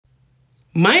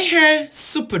My hair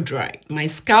super dry, my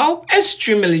scalp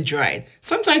extremely dry.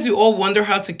 Sometimes we all wonder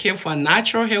how to care for a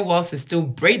natural hair whilst it's still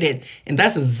braided, and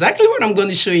that's exactly what I'm going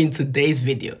to show you in today's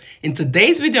video. In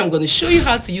today's video, I'm going to show you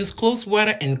how to use clove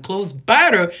water and clove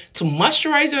batter to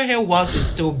moisturize your hair whilst it's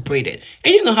still braided.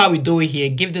 And you know how we do it here.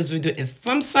 Give this video a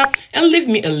thumbs up and leave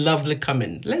me a lovely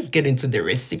comment. Let's get into the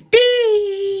recipe.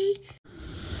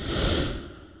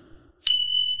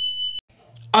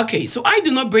 Okay, so I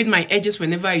do not braid my edges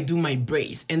whenever I do my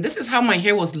braids, and this is how my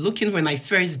hair was looking when I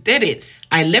first did it.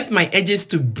 I left my edges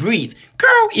to breathe.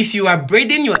 Girl, if you are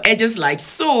braiding your edges like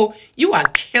so, you are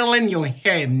killing your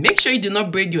hair. Make sure you do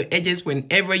not braid your edges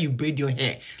whenever you braid your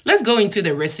hair. Let's go into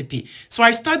the recipe. So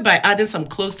I start by adding some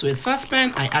cloves to a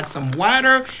saucepan. I add some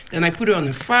water, then I put it on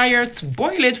the fire to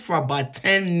boil it for about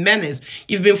 10 minutes.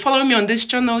 You've been following me on this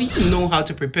channel, you know how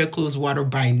to prepare cloves water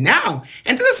by now.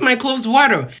 And this is my cloves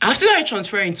water. After I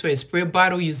transfer into a spray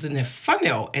bottle using a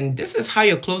funnel, and this is how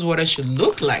your cloves water should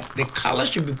look like. The color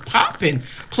should be popping.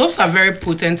 Cloves are very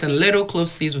potent, and little clove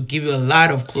seeds will give you a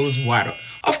lot of cloves water.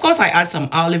 Of course, I add some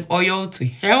olive oil to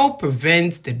help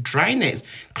prevent the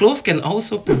dryness. Cloves can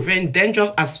also prevent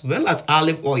dandruff as well as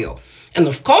olive oil. And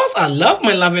of course, I love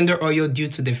my lavender oil due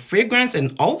to the fragrance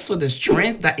and also the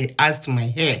strength that it adds to my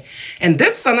hair. And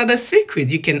this is another secret.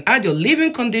 You can add your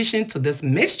leave-in conditioner to this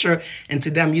mixture. And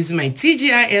today I'm using my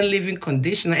TGIN leave-in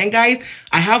conditioner. And guys,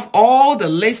 I have all the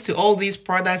links to all these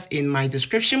products in my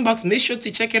description box. Make sure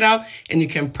to check it out. And you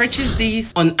can purchase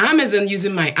these on Amazon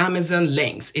using my Amazon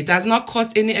links. It does not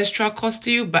cost any extra cost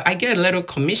to you, but I get a little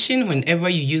commission whenever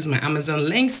you use my Amazon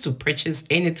links to purchase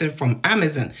anything from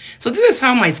Amazon. So this is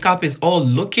how my scalp is all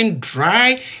looking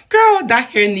dry. Girl, that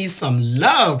hair needs some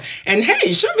love. And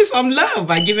hey, show me some love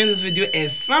by giving this video a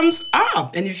thumbs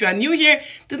up. And if you are new here,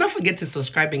 do not forget to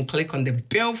subscribe and click on the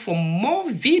bell for more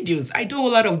videos. I do a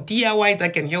lot of DIYs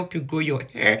that can help you grow your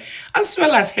hair as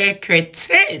well as hair care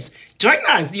tips. Join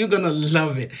us, you're gonna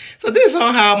love it. So this is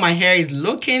how my hair is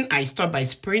looking. I start by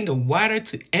spraying the water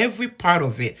to every part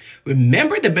of it.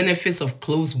 Remember the benefits of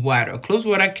cloves water. Cloves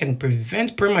water can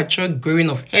prevent premature growing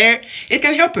of hair. It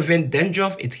can help prevent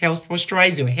dandruff. It helps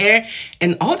moisturize your hair.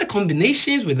 And all the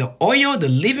combinations with the oil, the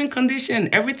leave-in conditioner,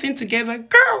 and everything together,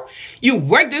 girl, you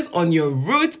work this on your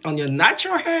roots, on your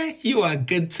natural hair, you are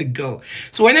good to go.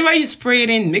 So whenever you spray it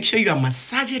in, make sure you are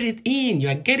massaging it in. You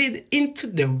are getting it into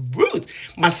the roots.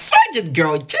 Massage it,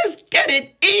 girl. Just get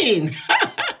it in.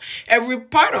 Every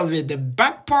part of it, the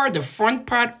back part, the front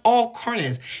part, all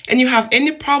corners. And you have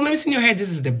any problems in your hair, this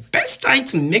is the best time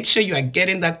to make sure you are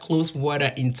getting that clove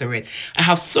water into it. I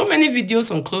have so many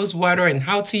videos on clove water and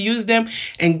how to use them.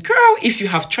 And girl, if you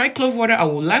have tried clove water, I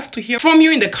would love to hear from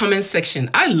you in the comment section.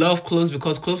 I love cloves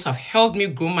because cloves have helped me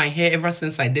grow my hair ever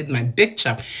since I did my big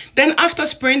chop. Then after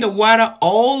spraying the water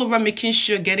all over, making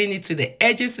sure getting it to the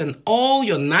edges and all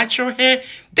your natural hair,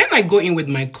 then I go in with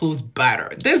my cloves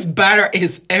batter. This batter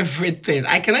is everything.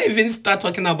 I cannot even start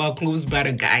talking about cloves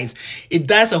batter, guys. It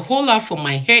does a whole lot for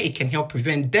my hair. It can help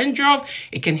prevent dandruff.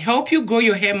 It can help you grow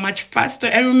your hair much faster.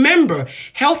 And remember,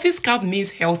 healthy scalp means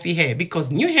healthy hair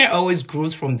because new hair always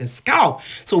grows from the scalp.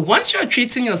 So once you're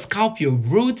treating your scalp, your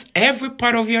roots, every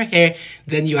part of your hair,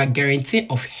 then you are guaranteed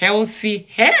of healthy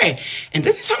hair. And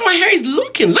this is how my hair is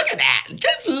looking. Look at that.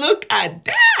 Just look at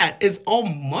that. It's all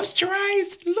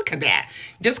moisturized. Look at that.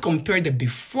 Just compare the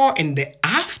before and the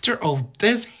after of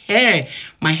this hair.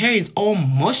 My hair is all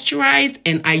moisturized,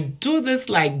 and I do this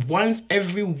like once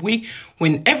every week.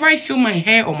 Whenever I feel my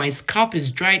hair or my scalp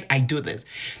is dried, I do this.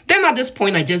 Then at this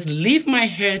point, I just leave my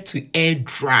hair to air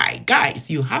dry.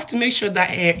 Guys, you have to make sure that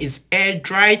hair is air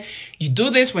dried. You do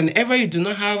this whenever you do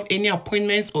not have any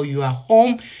appointments or you are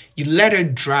home, you let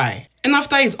it dry. And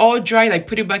after it's all dried, I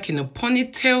put it back in a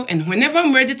ponytail. And whenever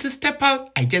I'm ready to step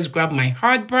out, I just grab my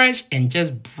hard brush and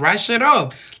just brush it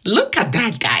off. Look at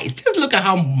that, guys. Just look at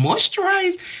how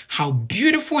moisturized, how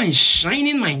beautiful and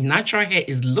shining my natural hair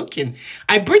is looking.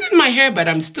 I braided my hair, but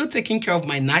I'm still taking care of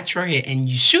my natural hair. And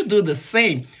you should do the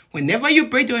same. Whenever you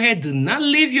braid your hair, do not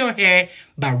leave your hair,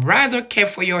 but rather care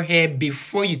for your hair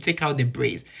before you take out the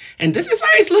braids. And this is how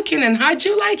it's looking. And how do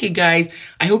you like it, guys?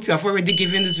 I hope you have already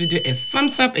given this video a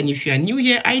thumbs up. And if you are new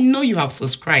here, I know you have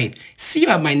subscribed. See you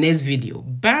at my next video.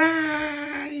 Bye.